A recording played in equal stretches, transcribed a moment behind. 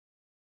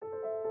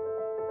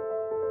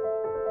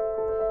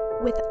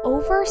With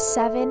over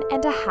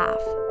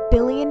 7.5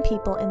 billion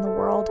people in the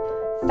world,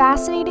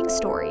 fascinating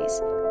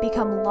stories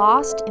become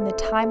lost in the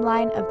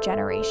timeline of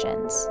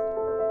generations.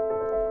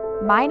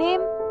 My name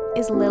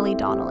is Lily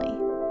Donnelly,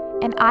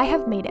 and I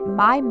have made it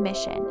my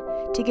mission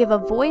to give a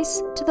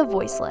voice to the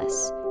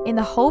voiceless in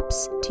the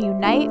hopes to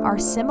unite our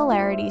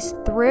similarities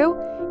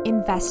through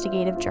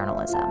investigative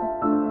journalism.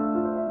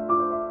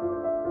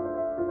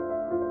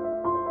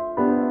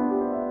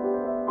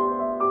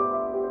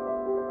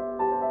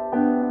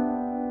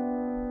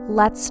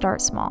 Let's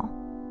start small.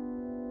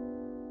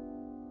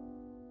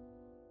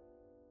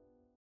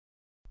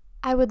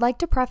 I would like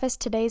to preface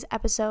today's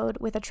episode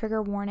with a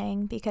trigger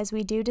warning because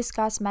we do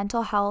discuss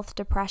mental health,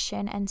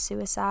 depression, and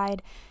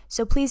suicide,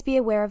 so please be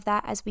aware of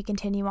that as we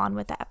continue on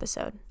with the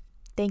episode.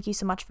 Thank you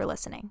so much for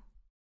listening.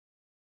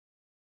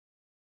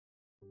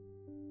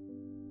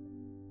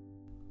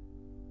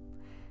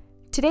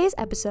 Today's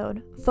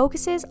episode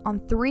focuses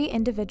on 3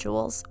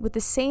 individuals with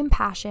the same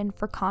passion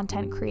for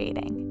content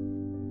creating.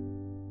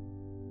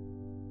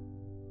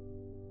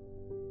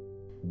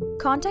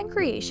 Content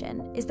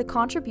creation is the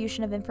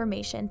contribution of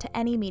information to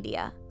any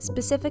media,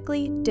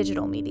 specifically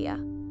digital media.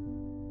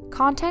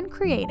 Content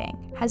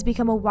creating has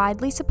become a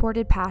widely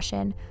supported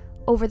passion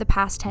over the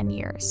past 10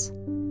 years.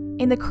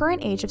 In the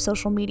current age of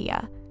social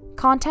media,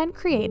 content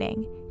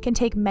creating can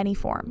take many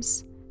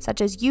forms, such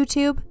as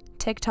YouTube,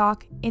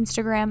 TikTok,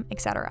 Instagram,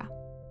 etc.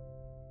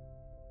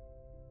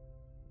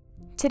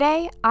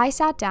 Today, I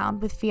sat down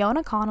with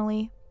Fiona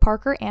Connolly,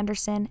 Parker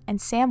Anderson,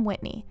 and Sam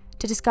Whitney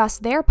to discuss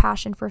their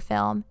passion for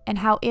film and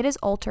how it has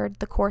altered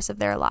the course of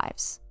their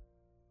lives.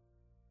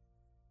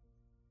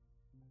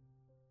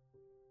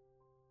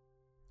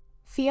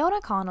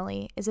 Fiona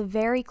Connolly is a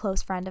very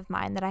close friend of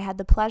mine that I had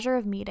the pleasure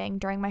of meeting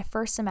during my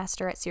first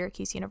semester at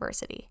Syracuse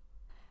University.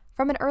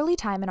 From an early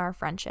time in our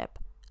friendship,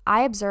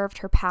 I observed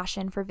her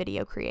passion for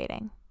video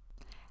creating.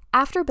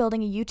 After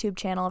building a YouTube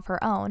channel of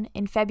her own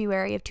in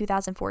February of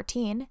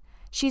 2014,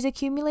 she's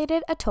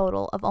accumulated a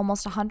total of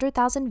almost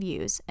 100,000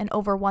 views and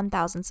over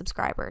 1,000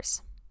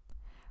 subscribers.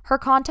 Her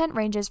content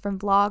ranges from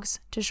vlogs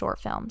to short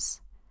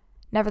films.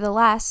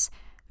 Nevertheless,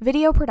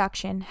 video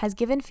production has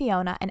given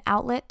Fiona an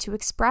outlet to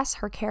express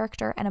her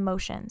character and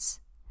emotions.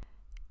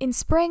 In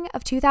spring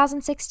of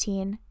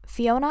 2016,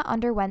 Fiona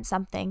underwent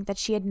something that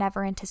she had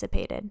never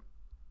anticipated.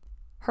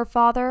 Her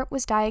father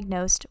was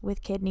diagnosed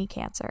with kidney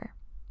cancer.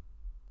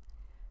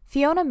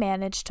 Fiona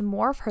managed to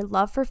morph her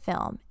love for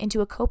film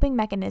into a coping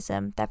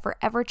mechanism that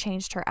forever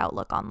changed her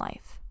outlook on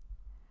life.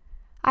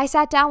 I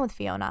sat down with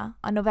Fiona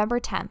on November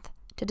 10th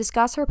to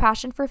discuss her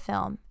passion for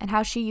film and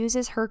how she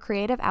uses her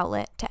creative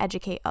outlet to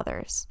educate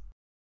others.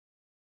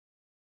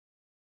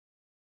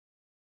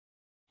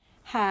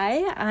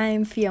 Hi,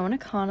 I'm Fiona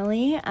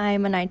Connolly.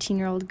 I'm a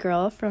 19-year-old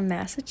girl from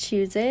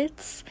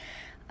Massachusetts.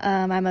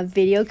 I'm a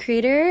video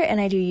creator and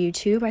I do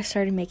YouTube. I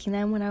started making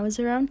them when I was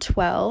around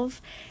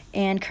 12,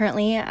 and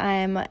currently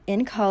I'm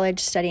in college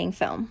studying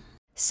film.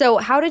 So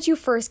how did you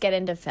first get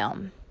into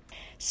film?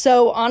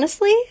 So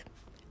honestly,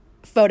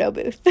 photo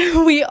booth.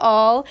 We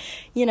all,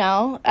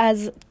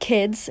 as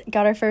kids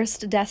got our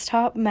first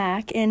desktop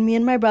Mac, and me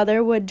and my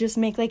brother would just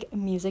make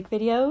music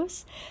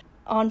videos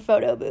on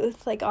photo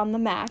booth, on the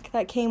Mac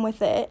that came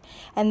with it.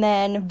 And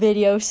then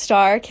Video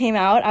Star came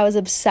out. I was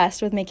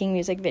obsessed with making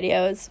music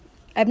videos.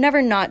 I've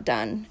never not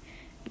done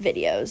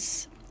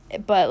videos,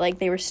 but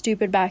they were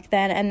stupid back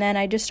then. And then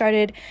I just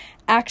started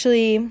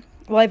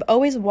I've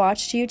always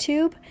watched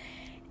YouTube,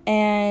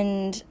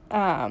 and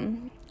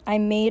I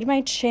made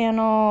my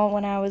channel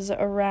when I was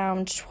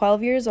around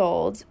 12 years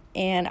old,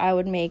 and I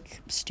would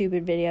make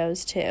stupid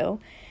videos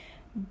too.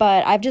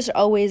 But I've just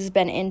always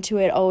been into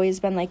it, always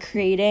been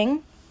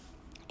creating.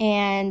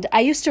 And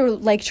I used to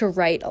like to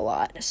write a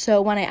lot.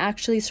 So when I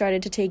actually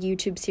started to take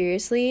YouTube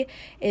seriously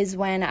is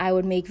when I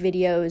would make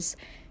videos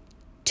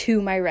to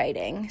my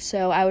writing.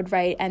 So I would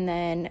write and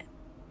then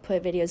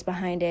put videos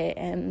behind it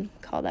and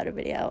call that a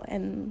video.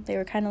 And they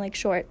were kind of like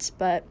shorts,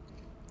 but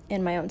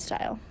in my own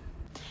style.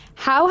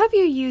 How have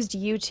you used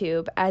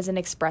YouTube as an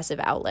expressive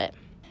outlet?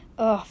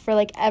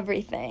 For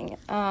everything.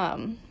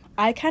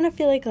 I kind of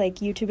feel like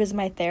YouTube is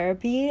my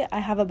therapy. I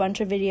have a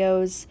bunch of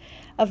videos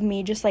of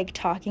me just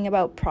talking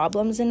about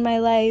problems in my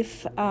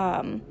life.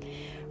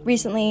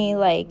 Recently,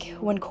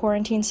 when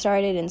quarantine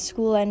started and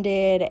school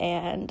ended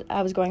and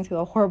I was going through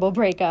a horrible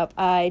breakup,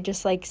 I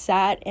just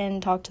sat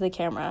and talked to the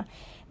camera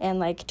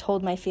and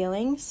told my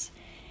feelings.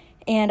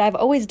 And I've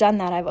always done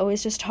that. I've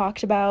always just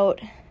talked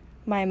about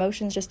my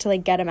emotions just to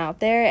get them out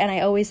there. And I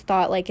always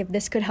thought if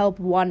this could help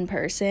one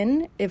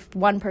person, if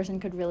one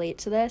person could relate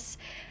to this,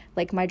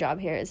 my job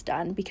here is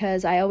done,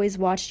 because I always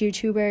watched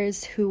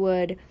YouTubers who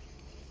would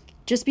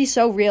just be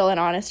so real and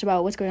honest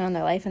about what's going on in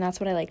their life, and that's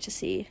what I like to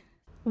see.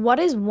 What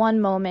is one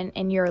moment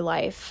in your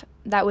life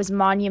that was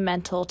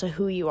monumental to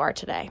who you are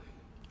today?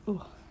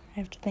 Ooh, I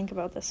have to think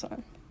about this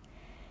one.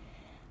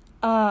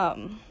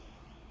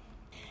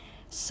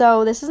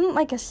 So this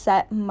isn't a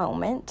set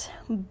moment,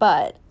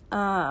 but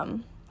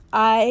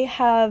I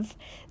have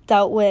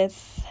dealt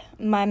with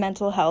my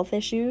mental health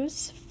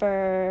issues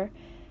for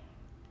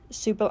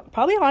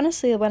probably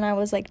honestly when I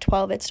was like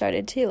 12 it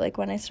started too, like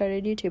when I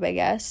started YouTube, I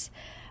guess.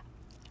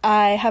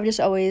 I have just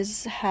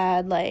always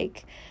had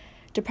like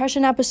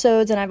depression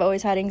episodes, and I've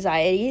always had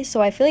anxiety,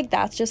 so I feel like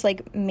that's just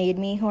like made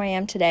me who I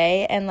am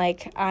today. And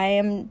like I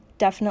am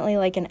definitely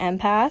like an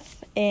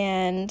empath,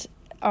 and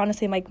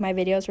honestly like my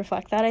videos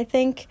reflect that, I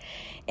think.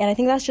 And I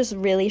think that's just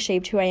really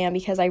shaped who I am,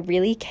 because I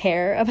really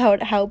care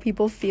about how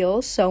people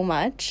feel so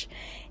much.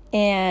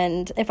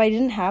 And if I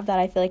didn't have that,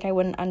 I feel like I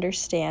wouldn't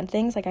understand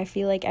things. Like I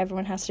feel like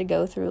everyone has to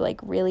go through like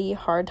really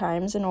hard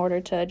times in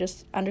order to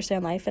just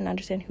understand life and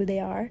understand who they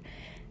are.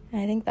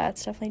 And I think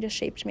that's definitely just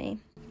shaped me.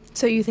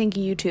 So you think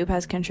YouTube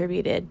has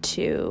contributed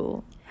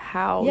to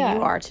how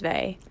you are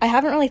today? I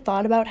haven't really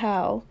thought about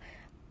how,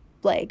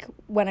 like,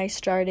 when I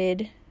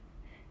started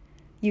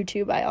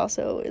YouTube, I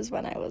also is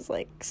when I was,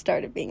 like,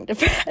 started being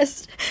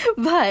depressed.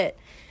 But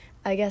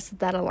I guess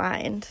that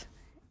aligned.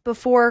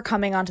 Before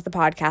coming onto the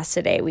podcast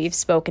today, we've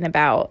spoken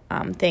about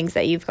things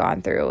that you've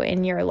gone through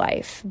in your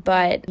life,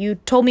 but you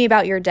told me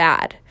about your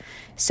dad.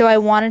 So I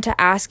wanted to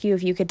ask you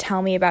if you could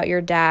tell me about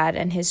your dad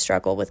and his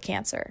struggle with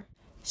cancer.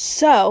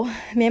 So,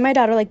 me and my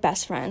dad are, like,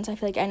 best friends. I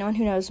feel like anyone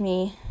who knows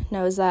me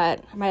knows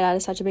that my dad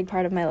is such a big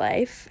part of my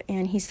life,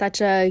 and he's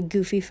such a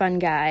goofy, fun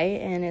guy,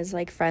 and is,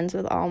 like, friends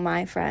with all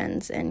my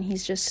friends, and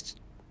he's just,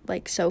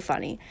 like, so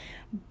funny.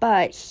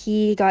 But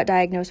he got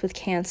diagnosed with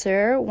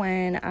cancer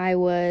when I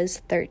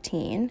was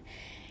 13,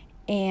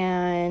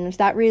 and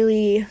that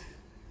really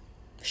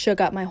shook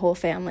up my whole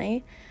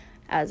family,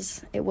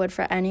 as it would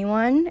for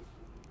anyone.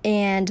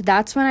 And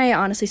that's when I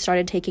honestly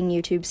started taking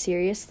YouTube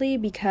seriously,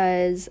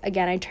 because,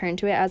 again, I turned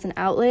to it as an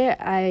outlet.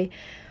 I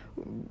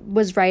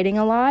was writing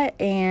a lot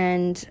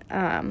and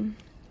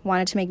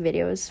wanted to make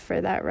videos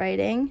for that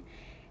writing.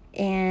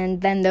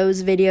 And then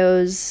those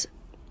videos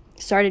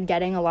started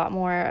getting a lot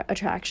more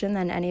attraction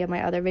than any of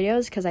my other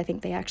videos, because I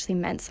think they actually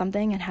meant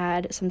something and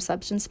had some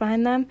substance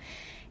behind them.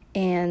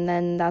 And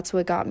then that's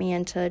what got me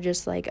into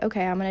just like,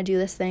 okay, I'm going to do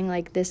this thing.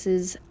 Like,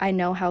 I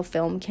know how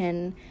film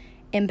can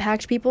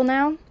impact people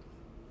now.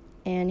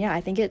 And yeah, I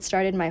think it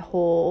started my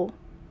whole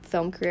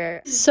film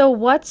career. So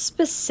what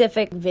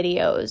specific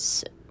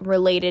videos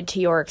related to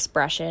your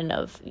expression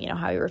of,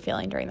 how you were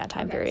feeling during that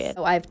time period?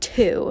 So I have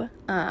two.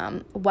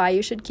 Why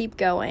You Should Keep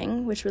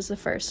Going, which was the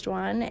first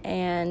one.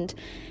 And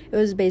it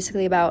was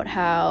basically about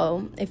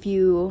how if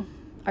you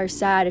are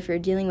sad, if you're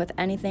dealing with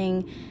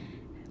anything,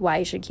 why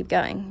you should keep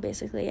going,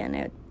 basically. And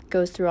it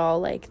goes through all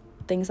like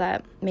things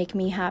that make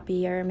me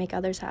happy or make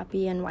others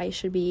happy, and why you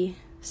should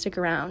stick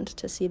around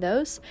to see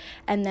those.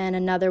 And then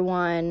another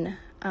one,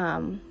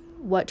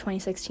 what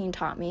 2016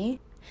 taught me.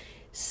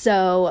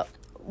 So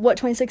what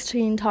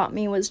 2016 taught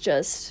me was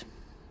just,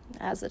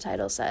 as the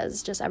title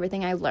says, just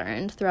everything I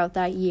learned throughout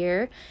that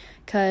year,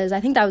 because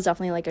I think that was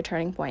definitely like a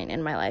turning point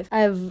in my life.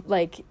 I've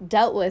like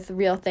dealt with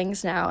real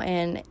things now,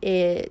 and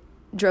it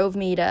drove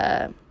me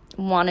to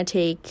want to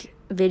take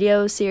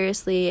videos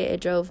seriously. It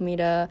drove me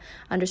to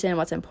understand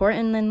what's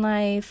important in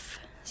life.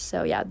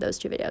 So yeah, those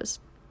two videos.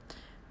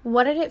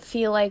 What did it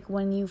feel like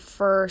when you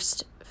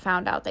first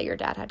found out that your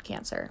dad had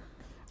cancer?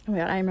 Oh my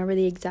God, I remember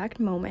the exact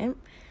moment.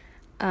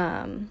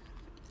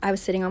 I was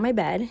sitting on my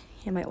bed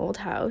in my old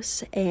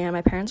house, and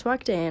my parents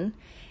walked in,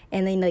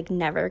 and they like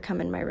never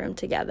come in my room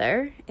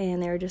together,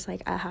 and they were just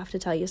like, I have to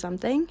tell you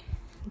something.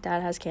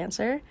 Dad has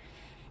cancer.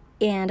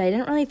 And I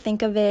didn't really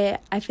think of it.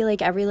 I feel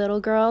like every little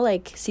girl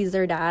like sees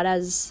their dad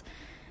as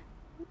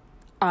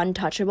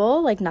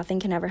untouchable, like nothing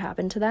can ever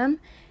happen to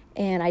them.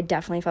 And I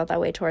definitely felt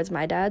that way towards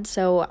my dad.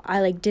 So I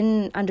like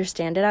didn't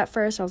understand it at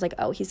first. I was like,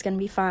 oh, he's going to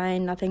be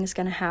fine. Nothing's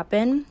going to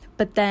happen.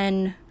 But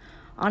then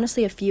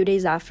honestly, a few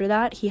days after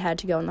that, he had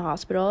to go in the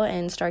hospital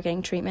and start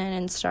getting treatment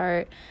and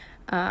start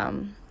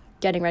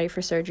getting ready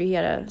for surgery. He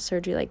had a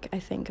surgery like I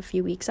think a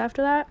few weeks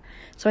after that.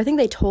 So I think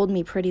they told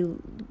me pretty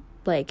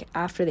like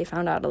after they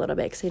found out a little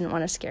bit, because they didn't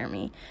want to scare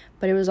me.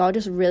 But it was all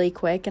just really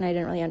quick, and I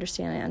didn't really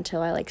understand it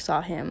until I like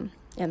saw him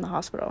in the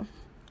hospital.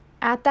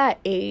 At that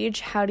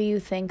age, how do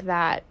you think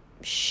that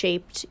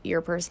shaped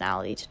your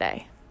personality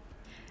today?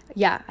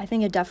 Yeah, I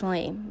think it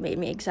definitely made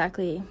me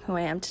exactly who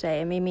I am today.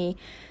 It made me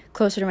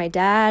closer to my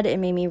dad. It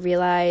made me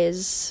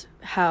realize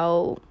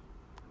how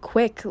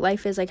quick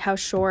life is, like how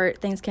short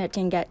things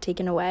can get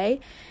taken away.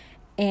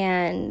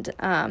 And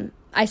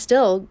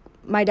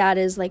my dad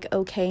is like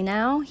okay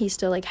now. He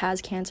still like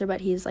has cancer,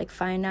 but he's like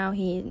fine now.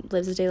 He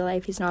lives his daily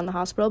life. He's not in the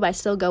hospital, but I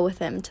still go with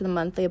him to the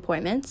monthly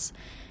appointments.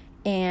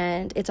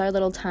 And it's our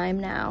little time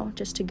now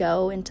just to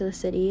go into the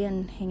city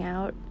and hang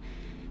out.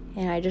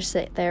 And I just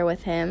sit there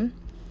with him.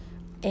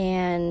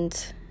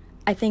 And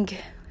I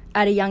think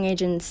at a young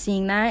age, and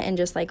seeing that and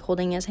just like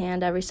holding his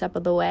hand every step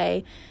of the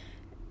way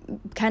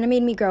kind of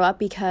made me grow up,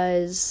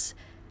 because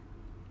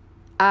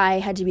I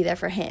had to be there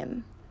for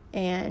him.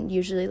 And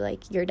usually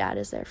like your dad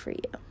is there for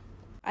you.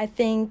 I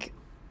think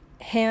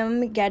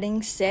him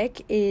getting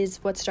sick is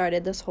what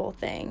started this whole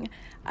thing.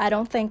 I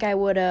don't think I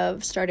would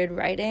have started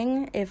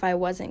writing if I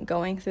wasn't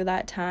going through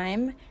that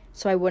time.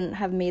 So I wouldn't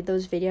have made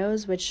those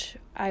videos, which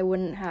I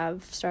wouldn't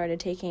have started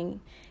taking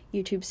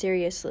YouTube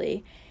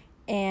seriously.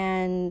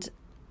 And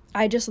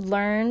I just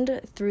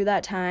learned through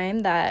that time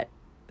that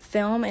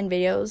film and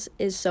videos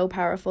is so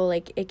powerful.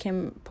 Like, it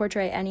can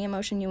portray any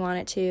emotion you want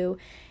it to.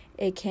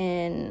 It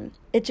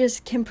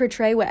just can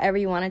portray whatever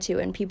you want it to,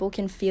 and people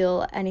can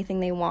feel anything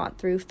they want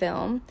through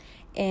film.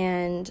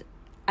 And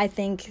I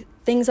think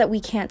things that we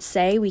can't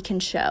say, we can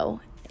show,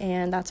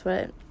 and that's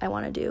what I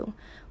want to do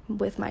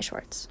with my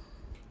shorts.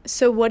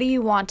 So what do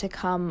you want to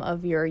come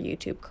of your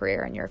YouTube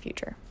career in your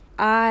future?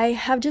 I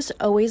have just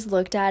always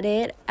looked at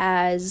it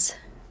as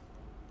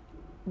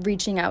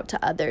reaching out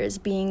to others,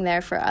 being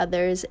there for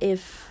others.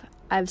 If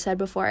I've said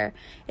before,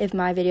 if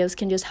my videos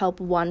can just help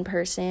one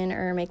person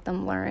or make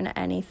them learn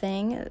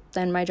anything,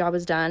 then my job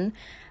is done.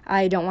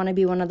 I don't want to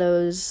be one of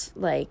those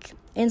like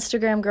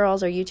Instagram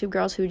girls or YouTube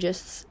girls who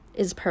just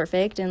is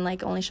perfect and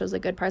like only shows the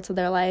good parts of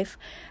their life.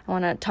 I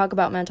want to talk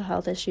about mental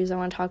health issues. I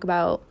want to talk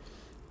about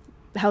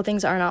how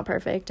things are not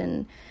perfect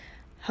and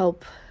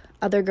help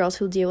other girls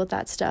who deal with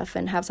that stuff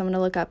and have someone to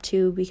look up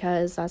to,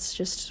 because that's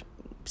just,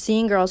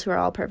 seeing girls who are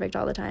all perfect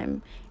all the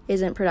time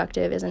isn't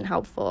productive, isn't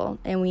helpful,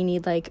 and we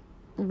need like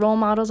role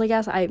models, I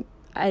guess.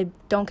 I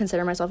don't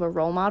consider myself a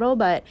role model,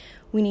 but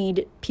we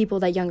need people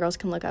that young girls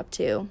can look up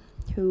to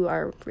who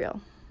are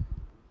real.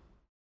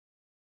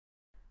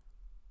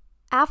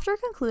 After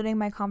concluding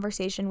my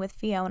conversation with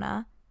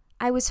Fiona,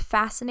 I was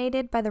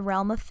fascinated by the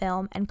realm of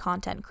film and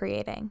content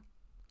creating.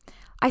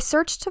 I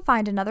searched to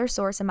find another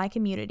source in my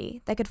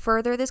community that could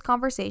further this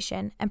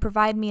conversation and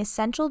provide me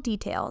essential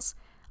details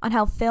on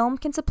how film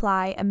can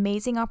supply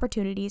amazing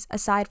opportunities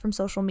aside from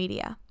social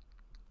media.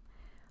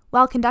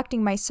 While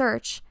conducting my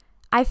search,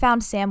 I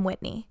found Sam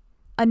Whitney,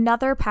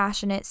 another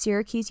passionate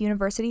Syracuse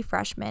University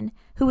freshman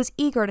who was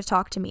eager to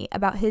talk to me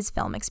about his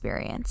film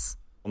experience.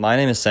 My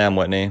name is Sam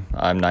Whitney.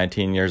 I'm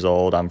 19 years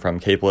old. I'm from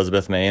Cape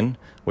Elizabeth, Maine,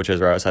 which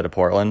is right outside of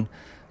Portland.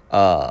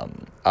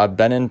 I've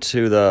been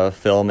into the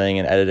filming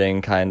and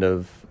editing kind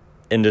of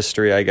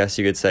industry, I guess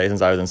you could say,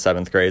 since I was in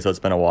 7th grade, so it's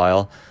been a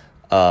while.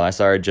 I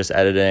started just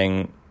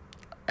editing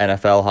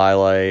NFL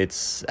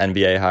highlights,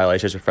 NBA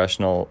highlights, just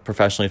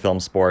professionally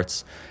filmed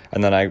sports.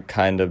 And then I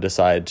kind of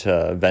decided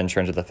to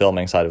venture into the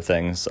filming side of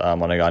things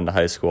when I got into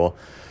high school.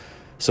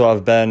 So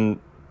I've been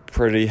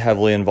pretty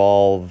heavily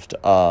involved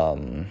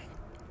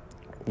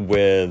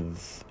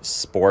with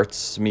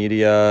sports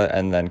media,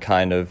 and then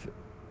kind of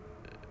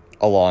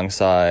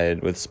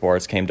alongside with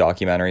sports came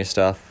documentary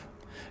stuff.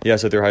 Yeah,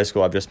 so through high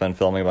school, I've just been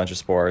filming a bunch of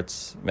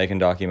sports, making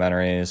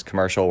documentaries,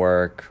 commercial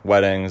work,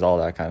 weddings, all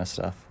that kind of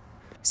stuff.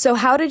 So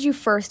how did you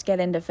first get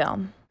into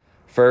film?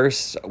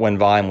 First, when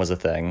Vine was a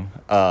thing,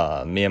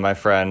 me and my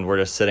friend were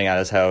just sitting at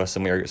his house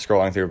and we were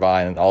scrolling through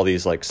Vine, and all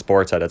these like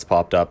sports edits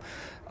popped up.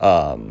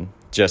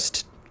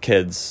 Just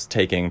kids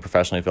taking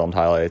professionally filmed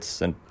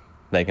highlights and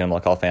making them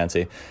look all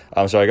fancy.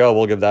 So I go,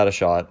 we'll give that a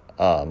shot.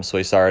 So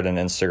we started an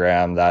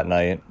Instagram that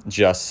night,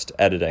 just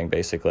editing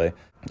basically.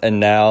 And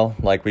now,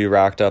 like, we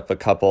racked up a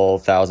couple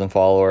thousand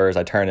followers.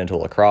 I turned into a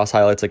lacrosse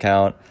highlights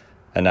account,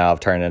 and now I've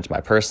turned it into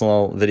my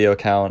personal video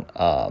account.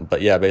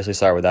 But yeah, basically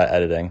started with that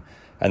editing.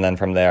 And then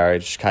from there, I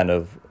just kind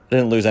of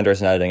didn't lose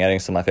interest in editing.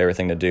 Editing's still my favorite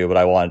thing to do, but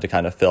I wanted to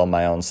kind of film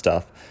my own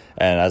stuff.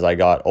 And as I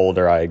got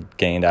older, I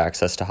gained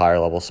access to higher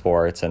level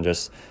sports and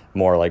just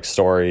more like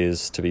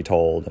stories to be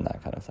told and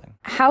that kind of thing.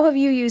 How have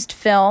you used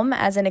film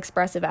as an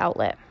expressive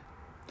outlet?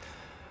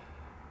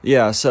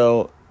 Yeah,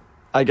 so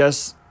I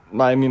guess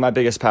my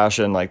biggest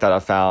passion like that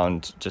I've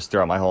found just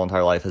throughout my whole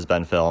entire life has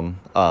been film,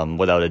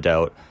 without a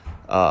doubt.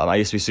 I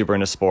used to be super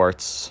into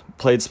sports,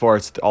 played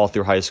sports all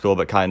through high school,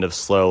 but kind of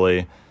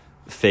slowly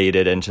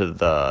faded into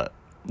the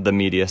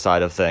media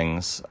side of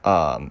things.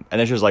 And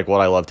it's just like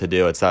what I love to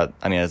do. It's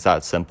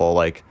that simple.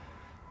 Like,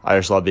 I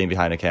just love being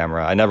behind a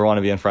camera. I never want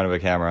to be in front of a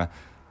camera,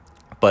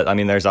 but I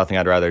mean, there's nothing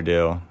I'd rather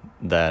do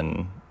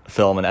than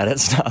film and edit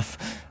stuff,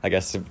 I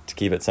guess, to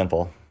keep it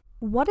simple.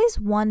 What is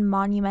one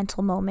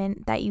monumental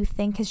moment that you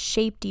think has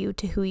shaped you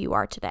to who you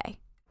are today?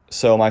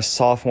 So my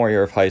sophomore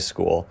year of high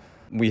school,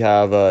 we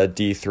have a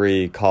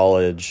D3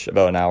 college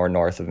about an hour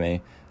north of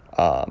me,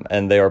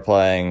 and they were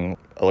playing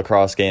a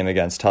lacrosse game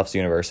against Tufts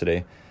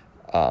University.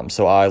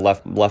 So I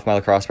left my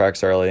lacrosse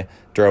practice early,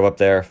 drove up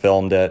there,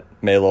 filmed it,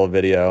 made a little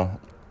video,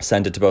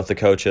 sent it to both the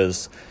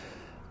coaches.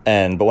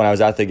 But when I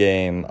was at the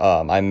game,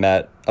 I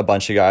met a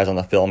bunch of guys on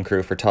the film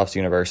crew for Tufts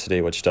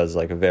University, which does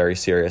like a very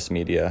serious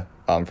media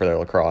for their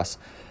lacrosse.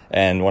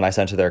 And when I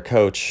sent to their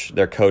coach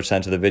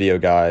sent to the video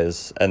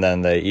guys, and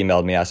then they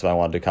emailed me, asked if I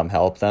wanted to come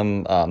help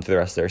them through the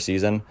rest of their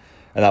season.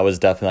 And that was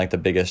definitely like the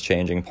biggest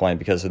changing point,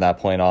 because from that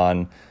point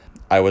on,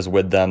 I was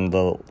with them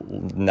the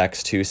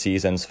next 2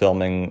 seasons,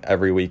 filming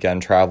every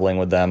weekend, traveling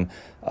with them.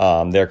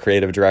 Their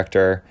creative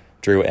director,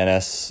 Drew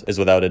Innes, is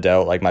without a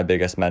doubt like my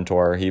biggest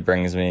mentor.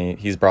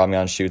 He's brought me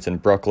on shoots in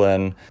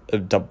Brooklyn, a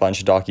bunch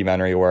of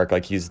documentary work.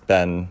 Like, he's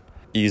been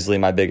easily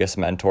my biggest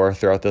mentor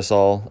throughout this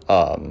all.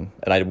 And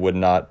I would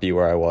not be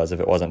where I was if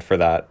it wasn't for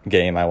that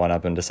game I went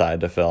up and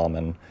decided to film,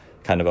 and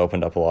kind of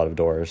opened up a lot of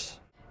doors.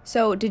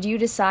 So did you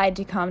decide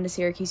to come to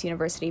Syracuse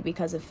University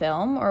because of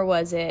film, or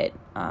was it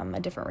a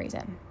different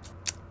reason?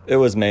 It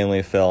was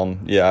mainly film.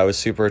 Yeah, I was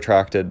super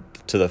attracted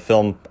to the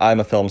film. I'm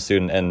a film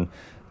student, and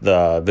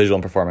the visual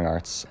and performing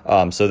arts.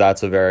 So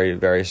that's a very,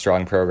 very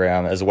strong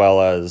program, as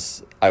well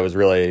as I was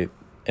really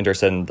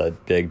interested in the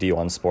big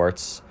D1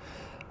 sports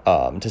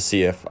to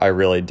see if I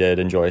really did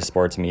enjoy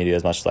sports media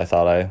as much as I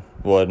thought I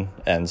would.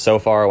 And so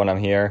far when I'm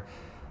here,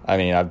 I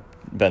mean, I've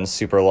been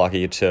super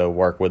lucky to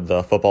work with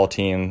the football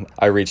team.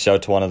 I reached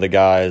out to one of the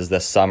guys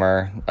this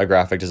summer, a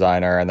graphic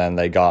designer, and then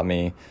they got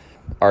me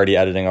already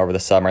editing over the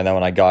summer. And then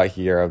when I got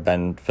here, I've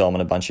been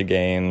filming a bunch of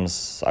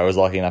games. I was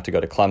lucky enough to go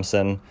to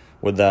Clemson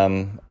with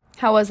them.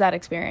 How was that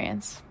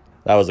experience?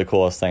 That was the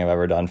coolest thing I've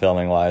ever done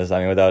filming wise. I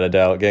mean, without a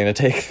doubt, getting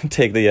to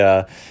take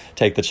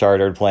the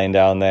chartered plane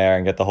down there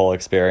and get the whole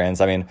experience.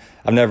 I mean,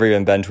 I've never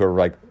even been to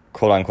a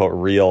quote unquote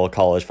real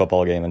college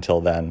football game until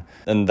then.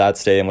 And that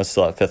stadium was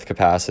still at 5th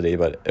capacity,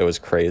 but it was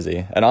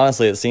crazy. And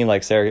honestly, it seemed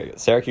like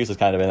Syracuse was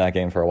kind of in that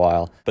game for a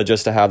while. But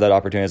just to have that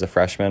opportunity as a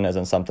freshman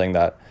isn't something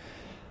that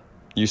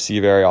you see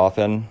very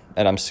often.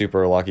 And I'm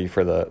super lucky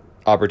for the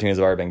opportunities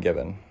I've already been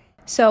given.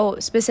 So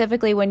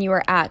specifically when you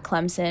were at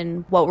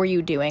Clemson, what were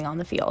you doing on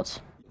the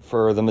field?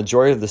 For the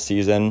majority of the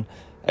season,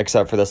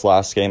 except for this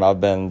last game,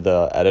 I've been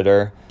the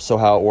editor. So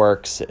how it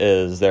works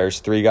is there's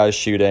 3 guys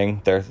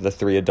shooting. They're the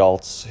 3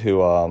 adults who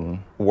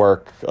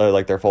work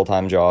like their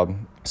full-time job.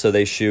 So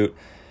they shoot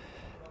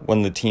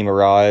when the team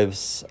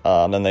arrives,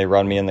 then they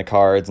run me in the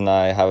cards, and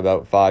I have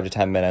about 5 to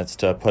 10 minutes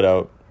to put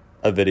out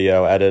a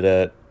video, edit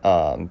it,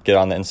 get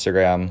on the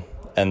Instagram,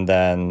 and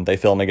then they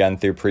film again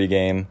through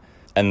pregame,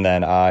 and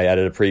then I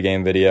edit a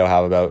pregame video,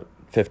 have about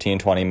 15,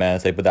 20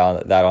 minutes. They put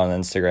that on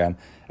Instagram,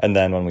 and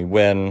then when we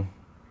win,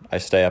 I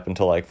stay up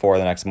until like 4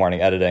 the next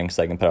morning editing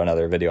so I can put out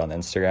another video on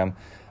Instagram.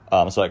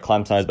 So at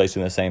Clemson, I was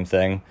basically doing the same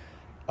thing.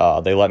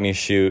 They let me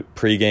shoot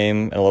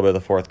pregame and a little bit of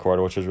the fourth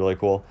quarter, which was really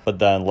cool. But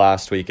then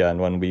last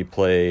weekend when we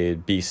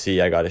played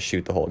BC, I got to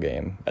shoot the whole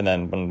game. And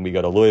then when we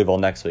go to Louisville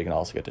next week, I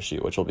also get to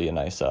shoot, which will be a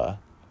nice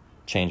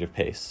change of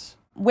pace.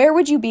 Where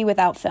would you be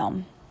without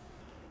film?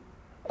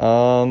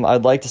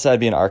 I'd like to say I'd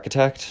be an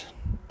architect.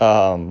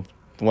 When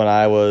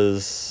I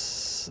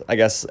was, I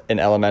guess, in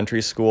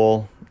elementary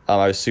school,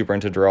 I was super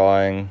into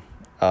drawing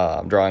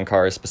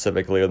cars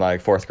specifically with my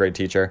 4th grade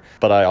teacher.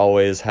 But I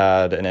always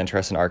had an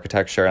interest in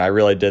architecture, and I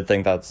really did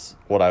think that's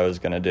what I was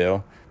going to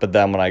do. But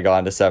then when I got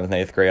into 7th and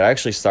 8th grade, I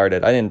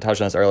didn't touch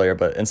on this earlier,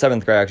 but in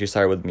 7th grade, I actually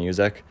started with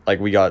music. Like,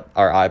 we got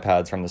our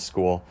iPads from the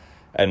school,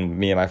 and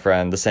me and my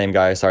friend, the same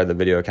guy I started the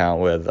video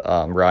account with,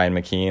 Ryan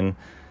McKean,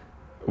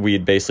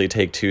 we'd basically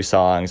take 2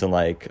 songs and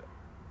like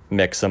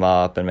mix them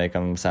up and make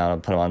them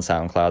put them on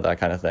SoundCloud, that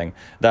kind of thing.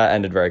 That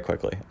ended very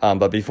quickly.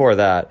 But before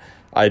that,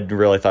 I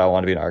really thought I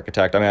wanted to be an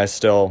architect. I mean, I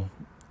still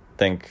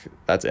think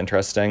that's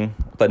interesting,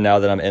 but now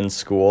that I'm in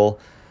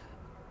school,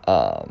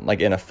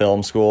 like in a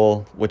film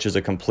school, which is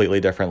a completely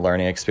different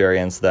learning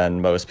experience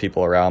than most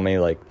people around me,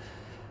 like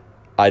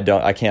I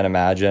can't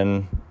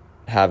imagine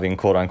having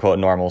quote unquote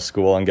normal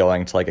school and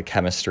going to like a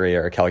chemistry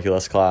or a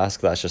calculus class.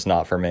 That's just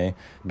not for me.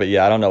 But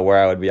yeah, I don't know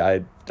where I would be.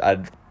 I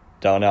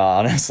don't know,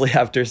 honestly.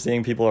 After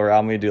seeing people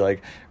around me do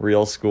like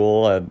real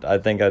school, I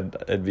think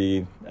it'd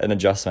be an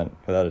adjustment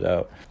without a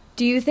doubt.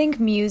 Do you think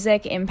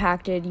music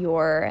impacted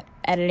your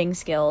editing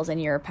skills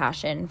and your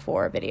passion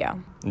for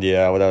video?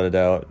 Yeah, without a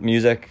doubt.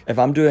 Music, if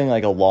I'm doing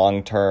like not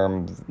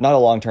a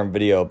long-term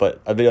video,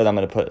 but a video that I'm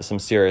going to put some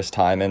serious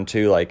time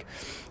into, like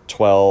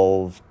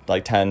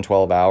 10,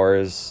 12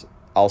 hours,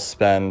 I'll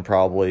spend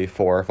probably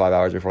 4 or 5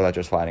 hours before that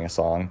just finding a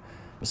song.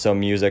 So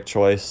music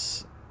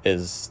choice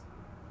is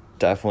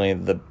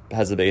definitely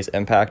has the biggest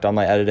impact on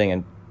my editing,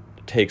 and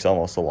takes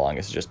almost the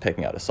longest just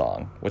picking out a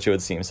song, which it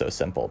would seem so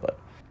simple, but...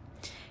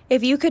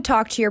 If you could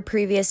talk to your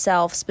previous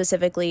self,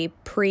 specifically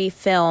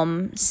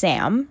pre-film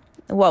Sam,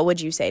 what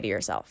would you say to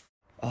yourself?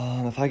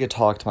 If I could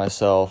talk to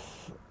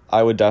myself,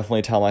 I would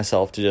definitely tell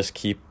myself to just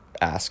keep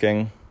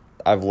asking.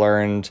 I've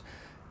learned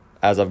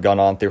as I've gone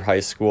on through high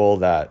school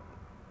that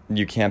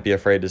you can't be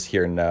afraid to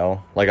hear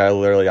no. Like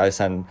I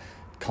send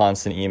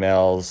constant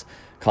emails,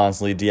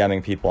 constantly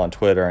DMing people on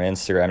Twitter and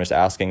Instagram, just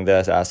asking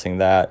this, asking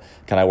that.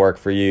 Can I work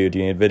for you? Do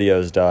you need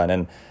videos done?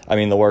 And I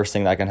mean, the worst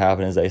thing that can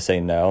happen is they say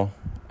no.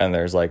 And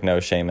there's like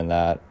no shame in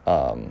that.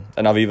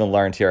 And I've even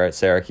learned here at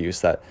Syracuse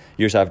that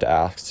you just have to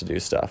ask to do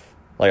stuff.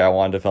 Like I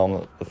wanted to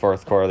film the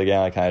fourth quarter of the game.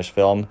 Like, can I just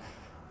film?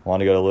 I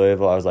wanted to go to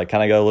Louisville. I was like, can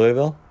I go to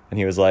Louisville? And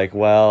he was like,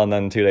 well, and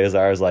then 2 days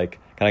later I was like,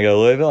 can I go to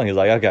Louisville? And he was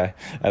like, okay.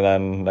 And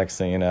then next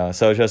thing you know,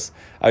 so I just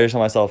told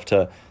myself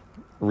to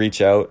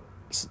reach out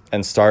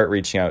and start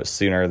reaching out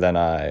sooner than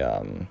I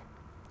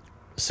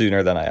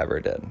ever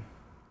did.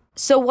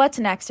 So what's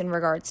next in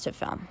regards to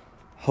film?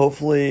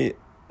 Hopefully,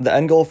 the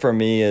end goal for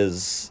me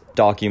is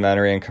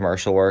documentary and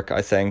commercial work,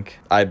 I think.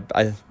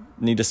 I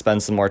need to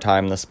spend some more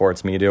time in the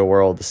sports media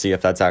world to see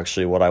if that's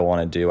actually what I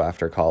want to do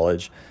after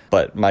college.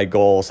 But my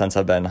goal since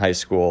I've been in high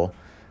school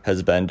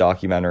has been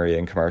documentary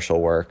and commercial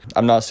work.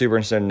 I'm not super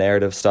interested in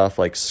narrative stuff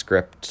like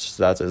script.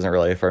 That isn't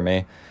really for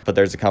me. But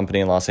there's a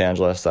company in Los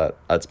Angeles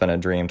that's been a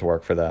dream to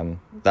work for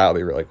them. That would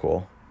be really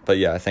cool. But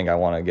yeah, I think I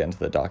want to get into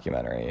the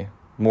documentary,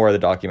 more of the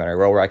documentary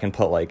role where I can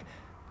put like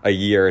a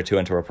year or two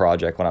into a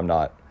project when I'm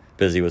not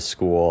busy with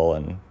school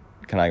and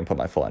I can put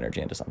my full energy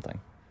into something.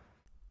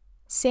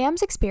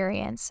 Sam's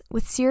experience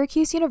with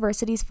Syracuse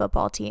University's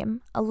football team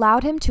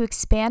allowed him to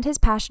expand his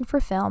passion for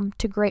film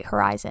to great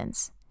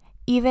horizons,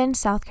 even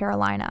South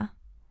Carolina.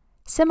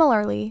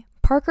 Similarly,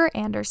 Parker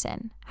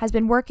Anderson has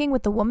been working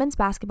with the women's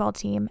basketball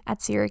team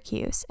at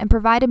Syracuse and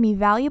provided me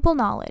valuable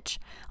knowledge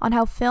on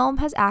how film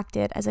has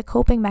acted as a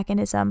coping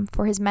mechanism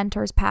for his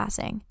mentor's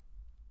passing.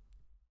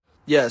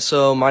 Yeah,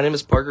 so my name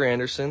is Parker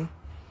Anderson.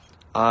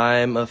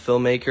 I'm a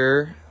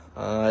filmmaker.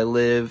 I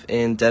live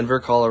in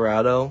Denver,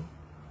 Colorado,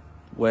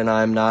 when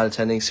I'm not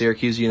attending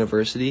Syracuse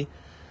University.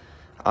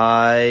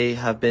 I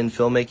have been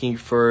filmmaking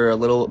for a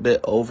little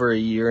bit over a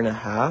year and a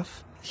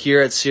half.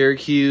 Here at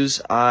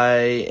Syracuse, I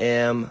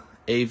am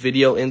a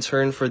video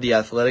intern for the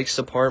athletics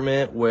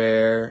department,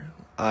 where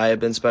I have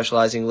been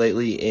specializing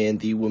lately in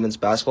the women's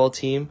basketball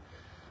team.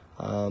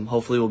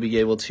 Hopefully we'll be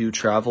able to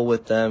travel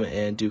with them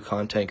and do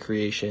content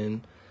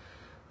creation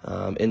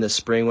in the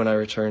spring when I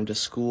return to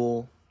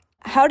school.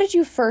 How did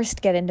you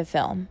first get into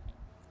film?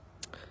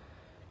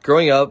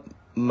 Growing up,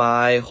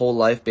 my whole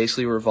life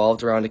basically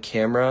revolved around a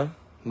camera.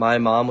 My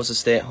mom was a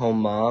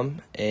stay-at-home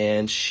mom,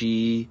 and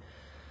she,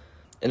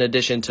 in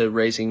addition to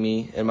raising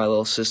me and my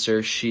little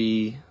sister,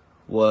 she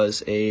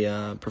was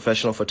a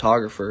professional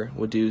photographer,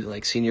 would do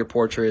like senior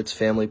portraits,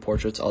 family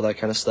portraits, all that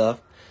kind of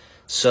stuff.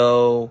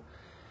 So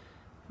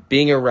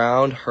being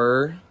around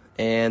her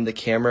and the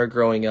camera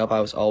growing up,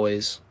 I was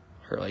always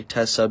her like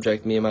test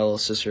subject. Me and my little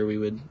sister, we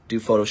would do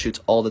photo shoots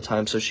all the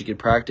time so she could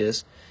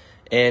practice.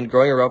 And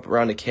growing up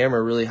around a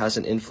camera really has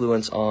an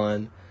influence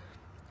on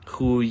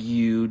who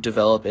you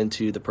develop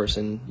into the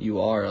person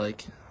you are.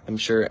 Like, I'm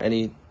sure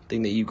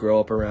anything that you grow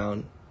up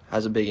around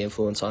has a big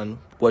influence on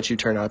what you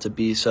turn out to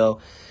be. So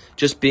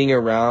just being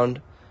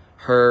around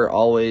her,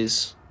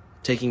 always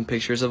taking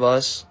pictures of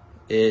us,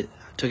 it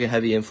took a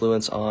heavy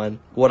influence on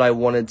what I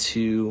wanted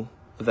to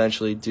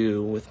eventually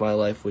do with my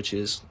life, which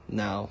is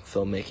now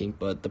filmmaking.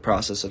 But the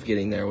process of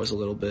getting there was a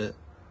little bit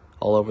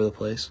all over the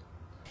place.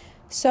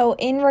 So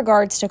in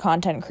regards to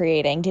content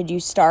creating, did you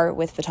start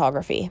with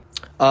photography?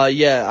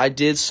 Yeah, I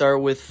did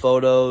start with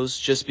photos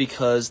just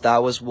because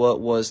that was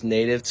what was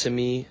native to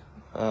me.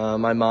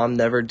 My mom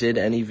never did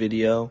any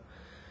video.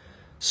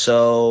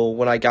 So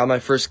when I got my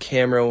first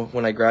camera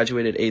when I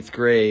graduated 8th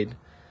grade,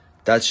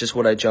 that's just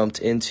what I jumped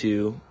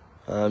into.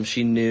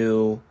 She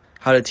knew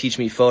how to teach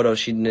me photos.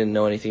 She didn't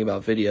know anything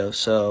about video.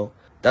 So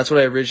that's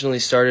what I originally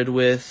started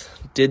with.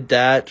 Did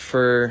that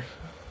for,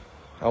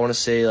 I want to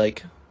say,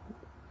 like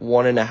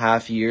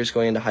 1.5 years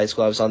going into high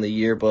school. I was on the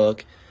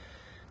yearbook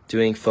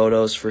doing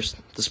photos for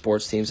the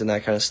sports teams and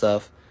that kind of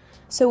stuff.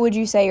 So would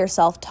you say you're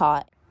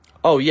self-taught?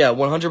 Oh yeah,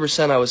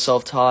 100% I was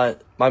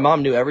self-taught. My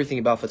mom knew everything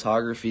about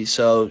photography,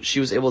 so she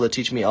was able to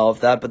teach me all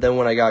of that. But then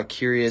when I got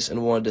curious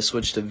and wanted to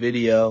switch to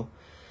video,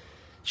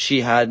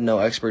 she had no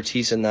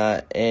expertise in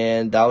that.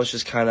 And that was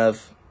just kind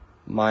of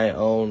my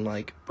own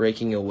like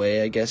breaking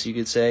away, I guess you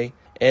could say.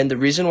 And the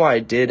reason why I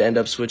did end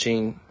up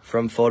switching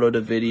from photo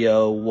to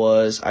video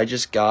was I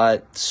just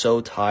got so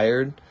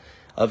tired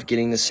of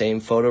getting the same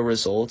photo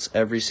results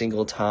every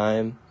single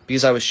time.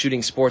 Because I was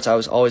shooting sports, I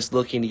was always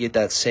looking to get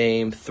that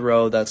same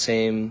throw, that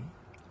same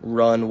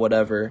run,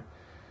 whatever.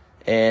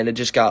 And it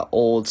just got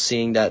old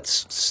seeing that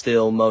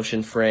still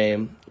motion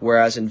frame.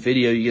 Whereas in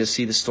video, you get to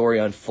see the story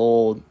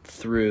unfold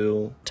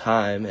through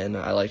time, and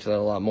I liked that a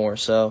lot more.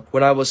 So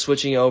when I was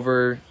switching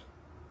over,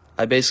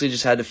 I basically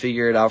just had to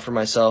figure it out for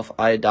myself.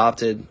 I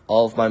adopted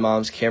all of my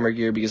mom's camera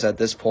gear because at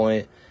this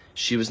point,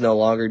 she was no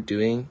longer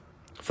doing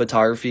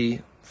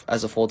photography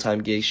as a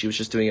full-time gig. She was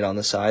just doing it on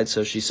the side,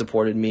 so she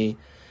supported me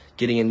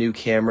getting a new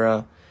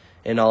camera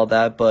and all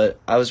that. But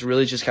I was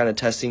really just kind of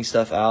testing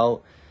stuff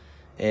out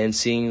and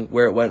seeing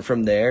where it went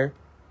from there.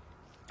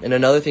 And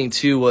another thing,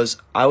 too, was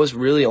I was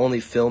really only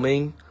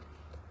filming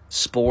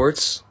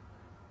sports,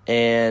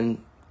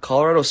 and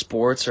Colorado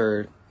sports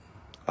are,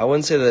 I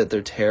wouldn't say that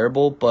they're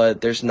terrible,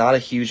 but there's not a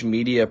huge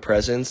media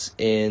presence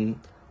in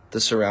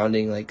the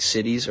surrounding like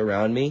cities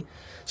around me.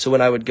 So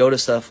when I would go to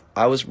stuff,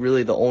 I was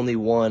really the only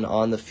one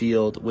on the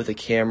field with a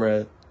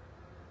camera.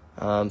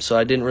 So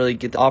I didn't really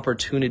get the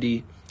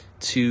opportunity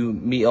to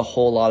meet a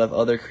whole lot of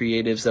other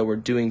creatives that were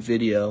doing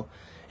video.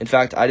 In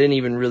fact, I didn't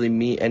even really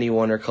meet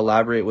anyone or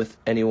collaborate with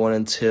anyone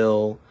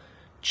until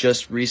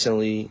just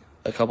recently,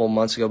 a couple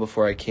months ago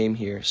before I came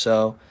here.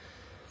 So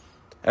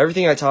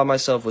everything I taught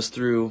myself was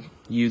through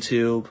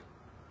YouTube,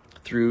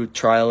 through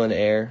trial and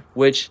error,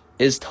 which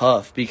is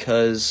tough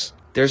because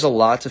there's a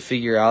lot to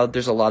figure out.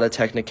 There's a lot of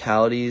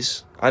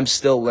technicalities. I'm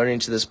still learning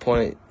to this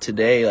point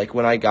today. Like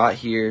when I got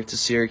here to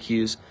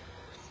Syracuse,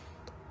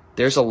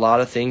 there's a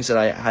lot of things that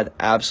I had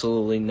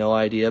absolutely no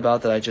idea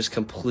about that I just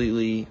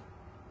completely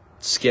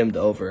skimmed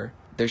over.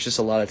 There's just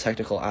a lot of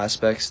technical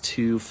aspects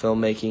to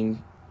filmmaking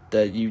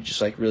that you just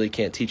like really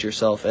can't teach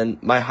yourself.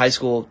 And my high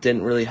school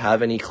didn't really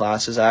have any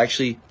classes. I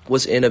actually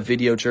was in a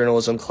video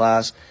journalism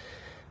class,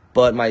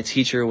 but my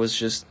teacher was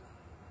just,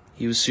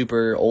 he was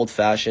super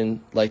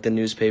old-fashioned, like the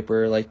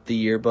newspaper, like the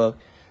yearbook.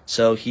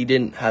 So he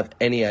didn't have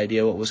any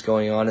idea what was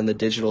going on in the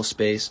digital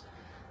space.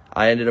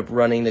 I ended up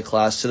running the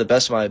class to the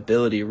best of my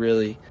ability,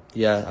 really.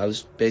 Yeah, I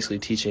was basically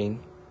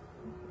teaching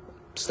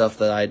stuff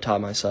that I had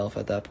taught myself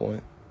at that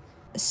point.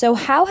 So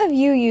how have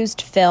you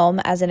used film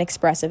as an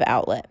expressive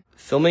outlet?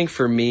 Filming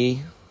for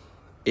me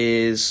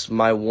is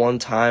my one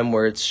time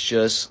where it's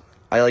just,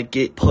 I like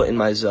get put in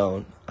my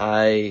zone.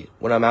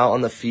 When I'm out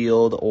on the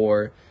field,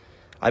 or,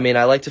 I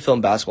like to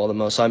film basketball the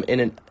most, so I'm in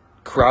a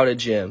crowded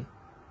gym.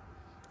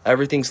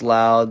 Everything's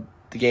loud,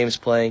 the game's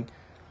playing,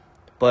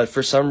 but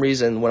for some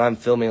reason when I'm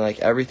filming, like,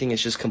 everything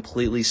is just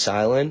completely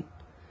silent,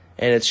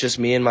 and it's just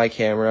me and my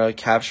camera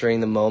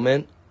capturing the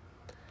moment.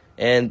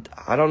 And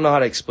I don't know how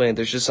to explain it.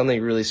 There's just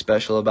something really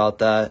special about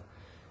that.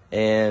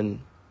 And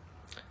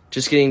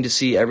just getting to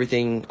see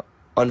everything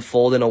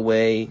unfold in a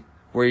way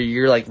where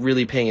you're like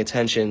really paying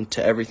attention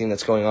to everything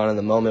that's going on in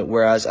the moment.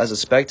 Whereas as a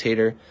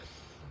spectator,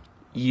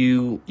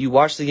 you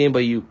watch the game,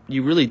 but you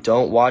really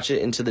don't watch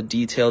it into the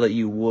detail that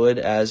you would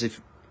as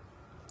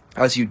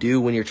you do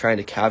when you're trying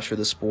to capture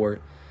the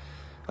sport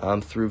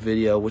through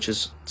video, which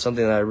is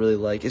something that I really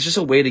like. It's just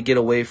a way to get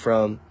away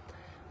from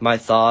my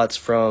thoughts,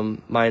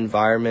 from my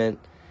environment,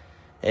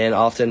 and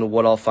often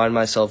what I'll find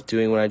myself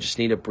doing when I just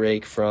need a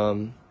break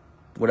from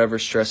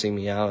whatever's stressing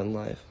me out in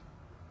life.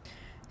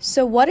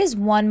 So what is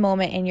one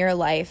moment in your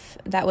life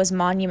that was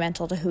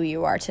monumental to who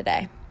you are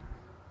today?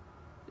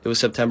 It was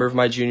September of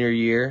my junior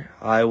year.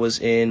 I was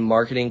in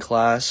marketing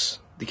class.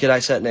 The kid I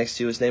sat next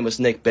to, his name was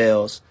Nick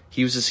Bales.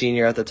 He was a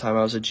senior at the time.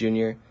 I was a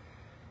junior.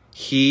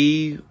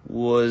 He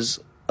was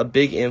a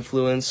big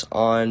influence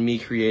on me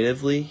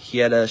creatively. He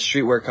had a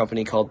streetwear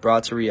company called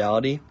Brought to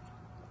Reality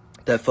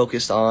that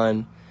focused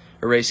on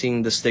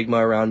erasing the stigma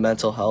around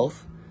mental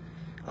health.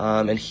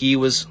 And he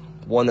was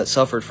one that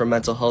suffered from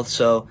mental health,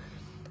 so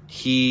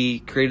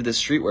he created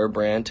this streetwear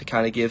brand to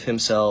kind of give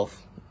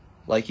himself,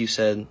 like you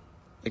said,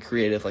 a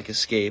creative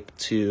escape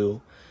to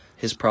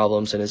his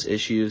problems and his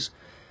issues.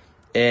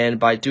 And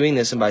by doing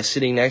this and by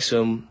sitting next to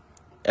him,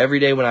 every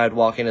day when I'd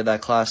walk into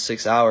that class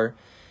 6 hour,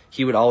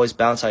 he would always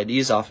bounce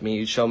ideas off of me.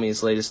 He'd show me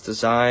his latest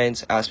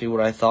designs, ask me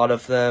what I thought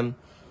of them,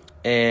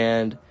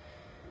 and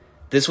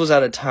this was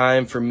at a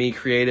time for me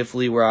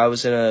creatively where I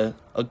was in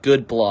a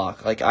good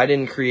block. Like, I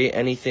didn't create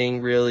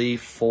anything really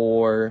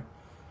for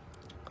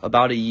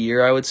about a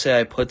year, I would say.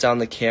 I put down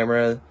the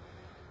camera.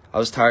 I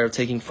was tired of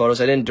taking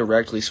photos. I didn't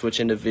directly switch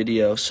into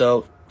video.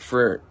 So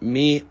for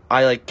me,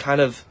 I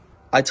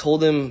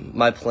told him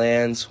my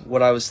plans,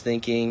 what I was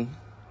thinking.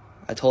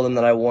 I told him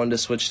that I wanted to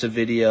switch to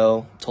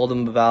video. Told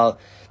him that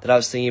I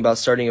was thinking about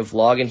starting a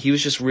vlog, and he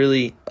was just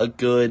really a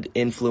good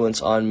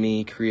influence on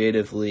me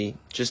creatively,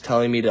 just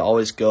telling me to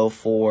always go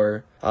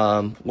for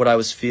what I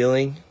was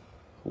feeling,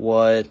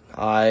 what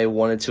I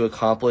wanted to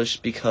accomplish,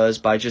 because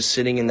by just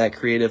sitting in that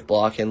creative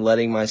block and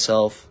letting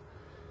myself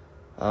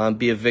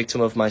be a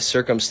victim of my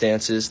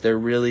circumstances,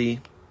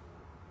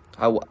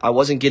 I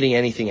wasn't getting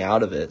anything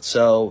out of it.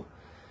 So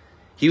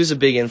he was a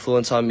big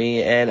influence on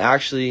me, and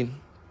actually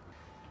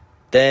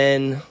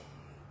then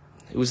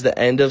it was the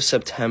end of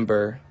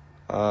September.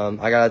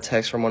 I got a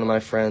text from one of my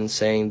friends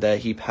saying that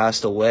he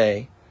passed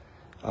away.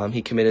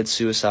 He committed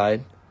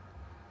suicide.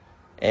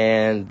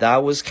 And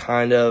that was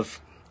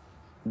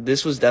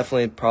this was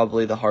definitely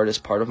probably the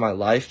hardest part of my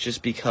life,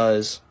 just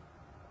because,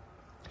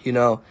 he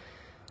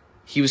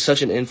was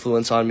such an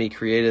influence on me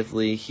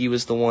creatively. He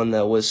was the one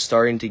that was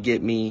starting to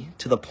get me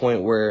to the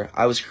point where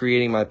I was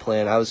creating my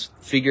plan. I was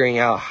figuring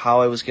out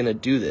how I was going to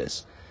do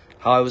this,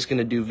 how I was going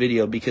to do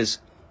video, because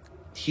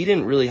he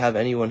didn't really have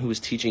anyone who was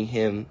teaching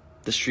him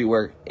the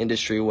streetwear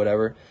industry,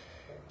 whatever.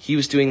 He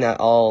was doing that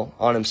all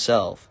on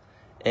himself.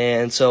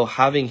 And so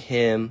having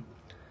him,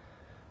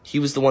 he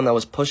was the one that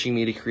was pushing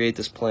me to create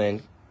this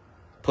plan,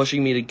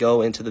 pushing me to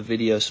go into the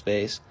video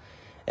space.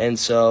 And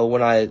so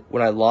when I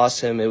lost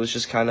him, it was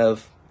just it kind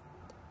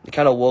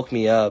of woke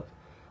me up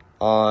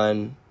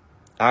on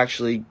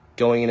actually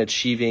going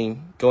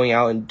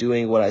out and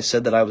doing what I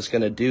said that I was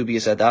going to do,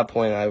 because at that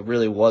point I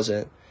really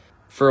wasn't.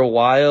 For a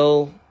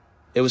while,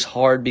 it was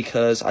hard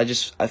because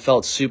I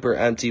felt super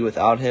empty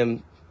without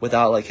him,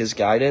 without his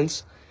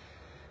guidance.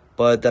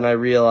 But then I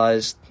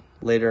realized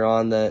later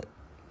on that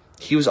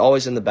he was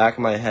always in the back of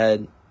my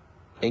head,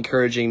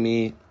 encouraging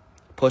me,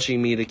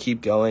 pushing me to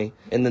keep going.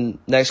 In the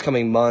next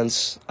coming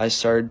months, I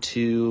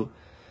sold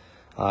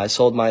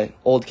my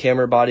old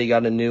camera body,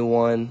 got a new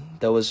one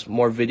that was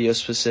more video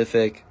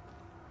specific,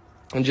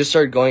 and just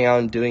started going out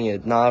and doing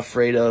it. Not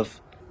afraid of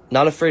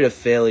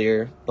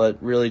failure, but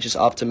really just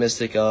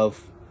optimistic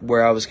of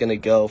where I was going to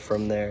go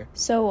from there.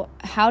 So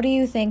how do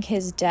you think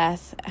his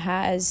death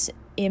has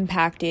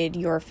impacted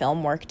your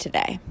film work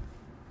today?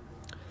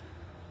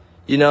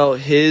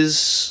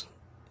 He's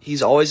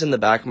always in the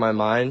back of my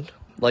mind.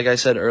 Like I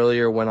said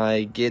earlier, when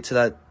I get to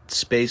that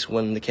space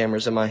when the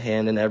camera's in my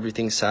hand and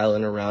everything's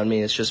silent around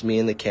me, it's just me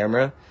and the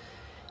camera,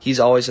 he's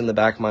always in the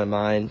back of my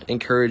mind,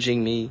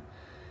 encouraging me.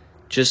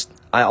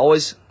 I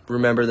always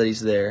remember that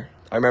he's there.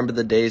 I remember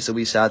the days that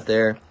we sat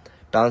there,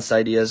 bounced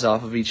ideas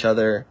off of each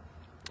other,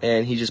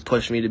 and he just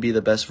pushed me to be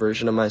the best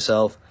version of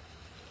myself.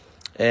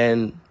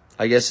 And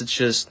I guess it's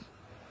just,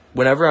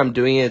 whenever I'm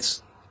doing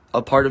it,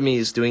 a part of me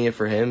is doing it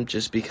for him,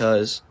 just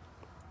because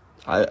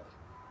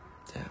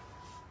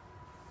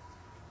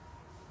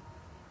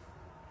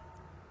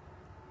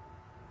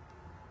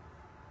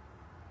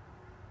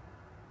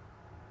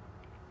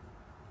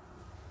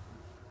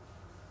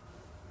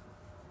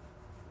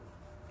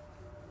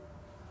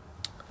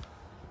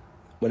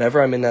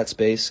whenever I'm in that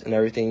space and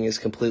everything is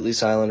completely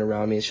silent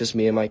around me, it's just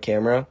me and my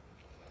camera,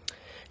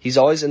 he's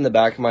always in the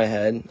back of my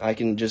head. I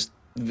can just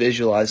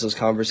visualize those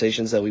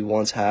conversations that we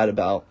once had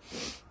about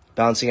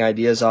bouncing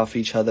ideas off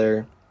each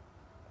other,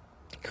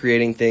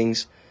 creating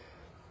things.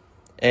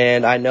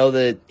 And I know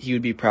that he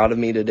would be proud of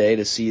me today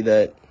to see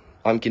that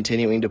I'm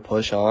continuing to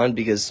push on,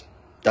 because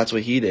that's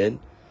what he did.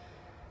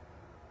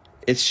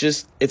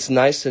 It's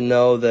nice to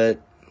know that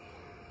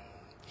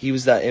he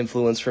was that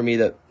influence for me,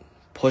 that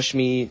pushed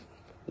me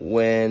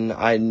when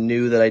I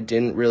knew that I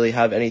didn't really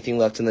have anything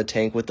left in the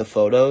tank with the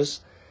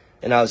photos,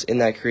 and I was in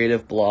that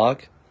creative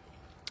block.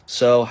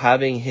 So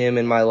having him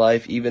in my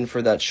life, even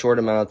for that short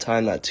amount of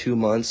time, that 2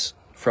 months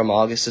from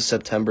August to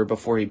September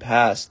before he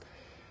passed,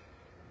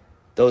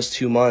 those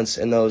 2 months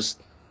and those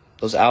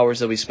hours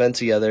that we spent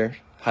together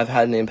have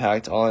had an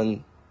impact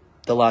on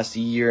the last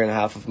year and a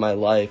half of my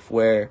life,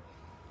 where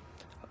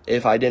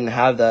if I didn't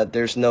have that,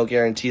 there's no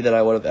guarantee that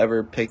I would have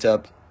ever picked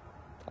up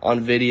on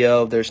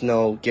video. There's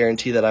no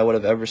guarantee that I would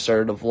have ever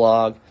started a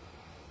vlog,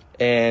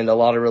 and a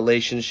lot of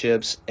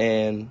relationships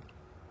and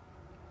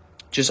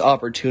just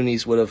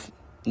opportunities would have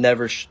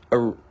never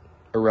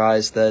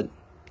arise that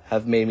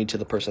have made me to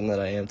the person that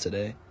I am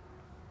today.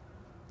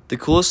 The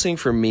coolest thing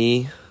for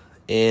me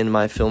in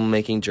my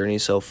filmmaking journey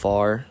so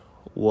far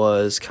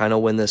was kind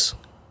of when this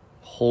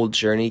whole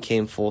journey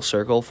came full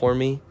circle for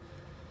me.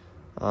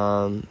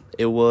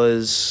 It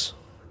was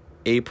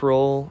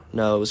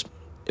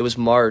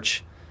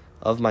March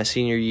of my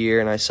senior year,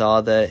 and I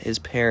saw that his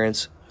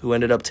parents, who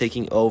ended up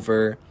taking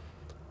over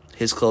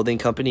his clothing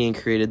company and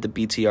created the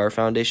BTR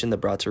Foundation, the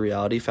Brought to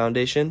Reality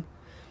Foundation,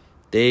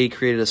 they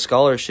created a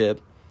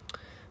scholarship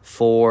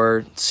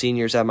for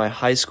seniors at my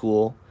high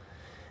school,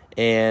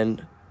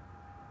 and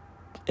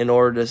in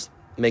order to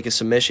make a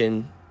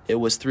submission, it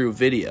was through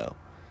video.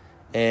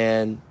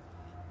 And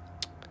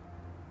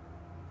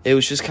it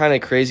was just kind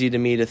of crazy to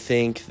me to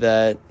think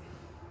that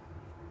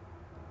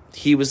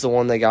he was the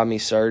one that got me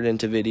started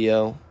into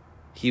video.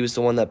 He was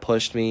the one that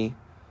pushed me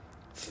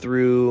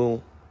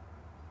through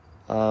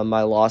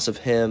my loss of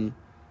him.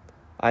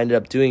 I ended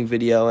up doing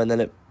video, and then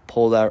it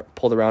pulled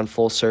around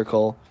full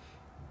circle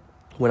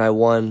when I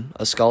won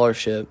a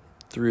scholarship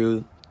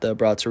through the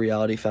Brought to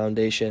Reality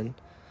Foundation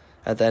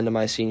at the end of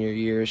my senior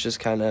year. It's just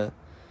kind of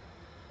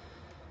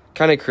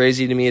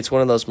crazy to me. It's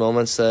one of those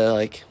moments that,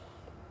 like,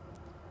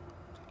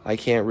 I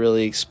can't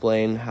really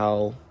explain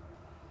how,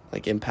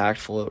 like,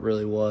 impactful it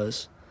really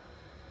was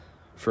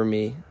for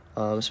me,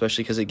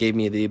 especially because it gave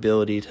me the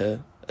ability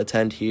to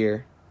attend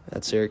here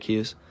at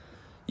Syracuse.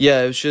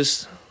 Yeah,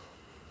 it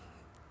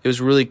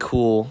was really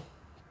cool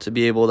to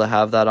be able to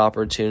have that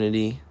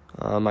opportunity.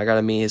 I got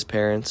to meet his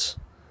parents,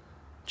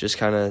 just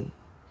kind of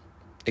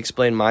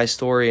explain my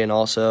story, and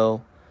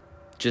also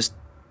just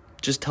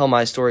tell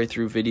my story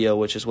through video,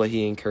 which is what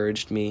he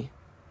encouraged me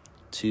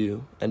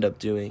to end up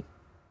doing.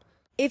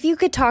 If you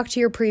could talk to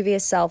your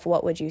previous self,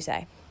 what would you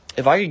say?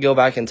 If I could go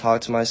back and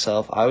talk to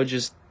myself, I would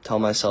just tell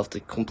myself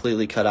to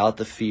completely cut out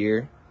the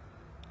fear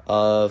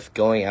of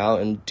going out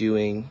and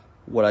doing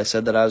what I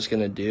said that I was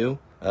going to do,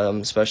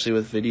 especially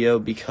with video,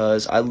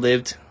 because I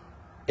lived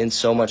in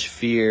so much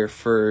fear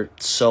for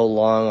so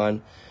long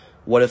on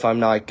what if I'm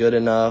not good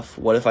enough,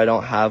 what if I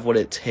don't have what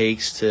it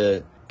takes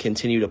to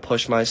continue to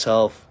push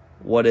myself,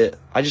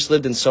 I just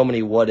lived in so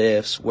many what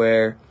ifs,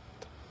 where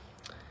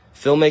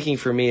filmmaking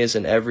for me is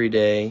an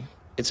everyday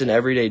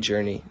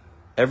journey.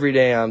 Every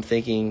day I'm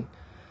thinking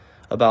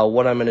about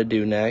what I'm going to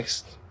do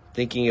next,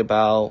 thinking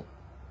about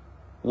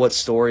what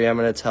story I'm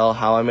going to tell,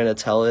 how I'm going to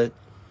tell it,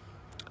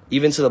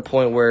 even to the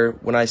point where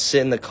when I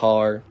sit in the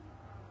car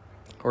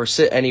or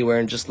sit anywhere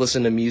and just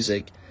listen to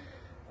music,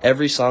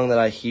 every song that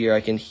I hear,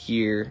 I can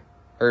hear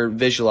or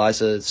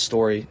visualize a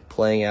story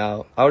playing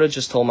out. I would have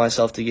just told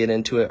myself to get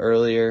into it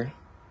earlier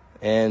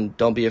and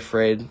don't be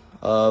afraid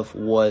of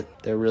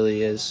what there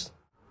really is.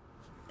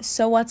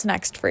 So what's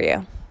next for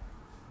you?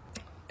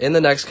 In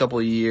the next couple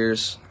of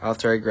years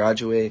after I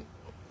graduate,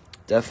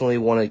 definitely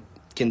want to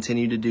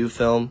continue to do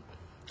film.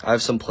 I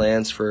have some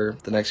plans for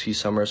the next few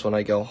summers when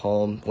I go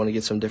home. Want to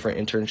get some different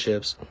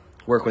internships,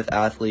 work with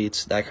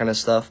athletes, that kind of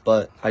stuff.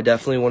 But I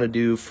definitely want to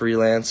do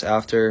freelance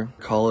after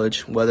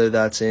college, whether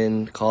that's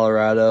in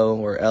Colorado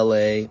or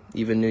LA,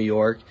 even New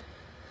York.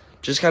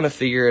 Just kind of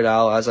figure it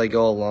out as I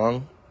go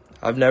along.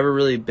 I've never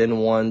really been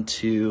one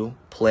to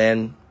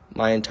plan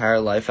my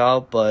entire life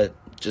out, but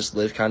just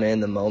live kind of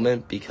in the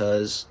moment,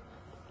 because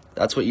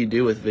that's what you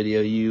do with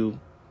video. You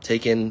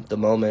take in the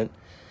moment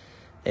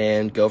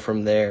and go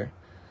from there.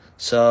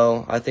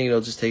 So I think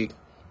it'll just take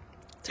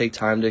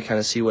time to kind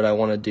of see what I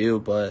want to do,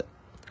 but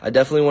I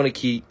definitely want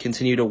to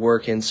continue to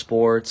work in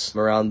sports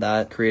around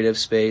that creative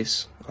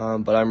space.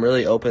 But I'm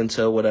really open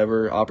to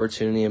whatever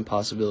opportunity and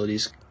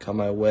possibilities come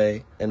my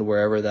way and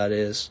wherever that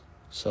is.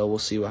 So we'll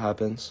see what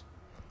happens.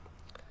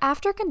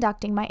 After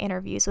conducting my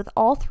interviews with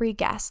all 3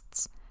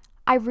 guests,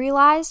 I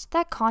realized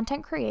that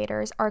content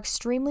creators are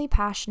extremely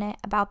passionate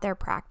about their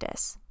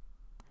practice.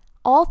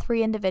 All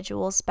 3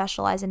 individuals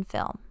specialize in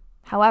film.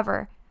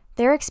 However,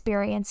 their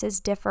experiences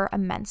differ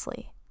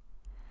immensely.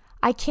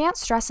 I can't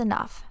stress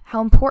enough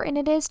how important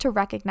it is to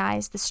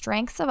recognize the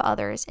strengths of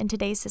others in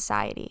today's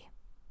society.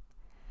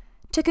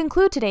 To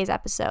conclude today's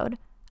episode,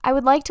 I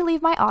would like to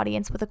leave my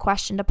audience with a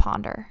question to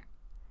ponder.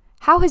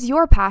 How has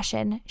your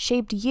passion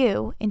shaped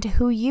you into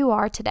who you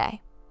are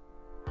today?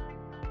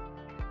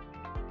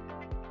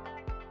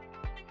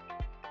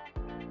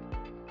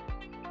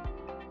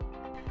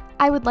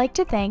 I would like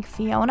to thank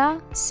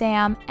Fiona,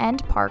 Sam,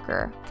 and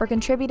Parker for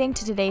contributing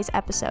to today's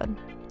episode.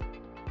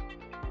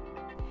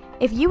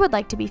 If you would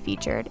like to be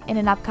featured in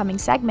an upcoming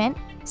segment,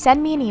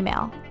 send me an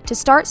email to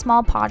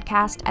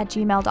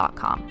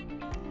startsmallpodcast@gmail.com.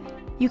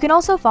 You can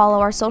also follow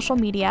our social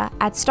media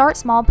at Start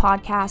Small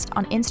Podcast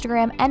on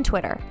Instagram and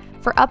Twitter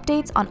for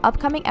updates on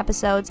upcoming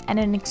episodes and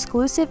an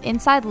exclusive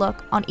inside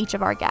look on each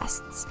of our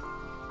guests.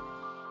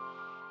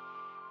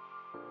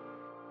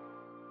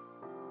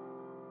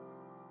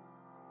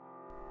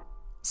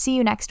 See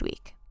you next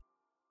week.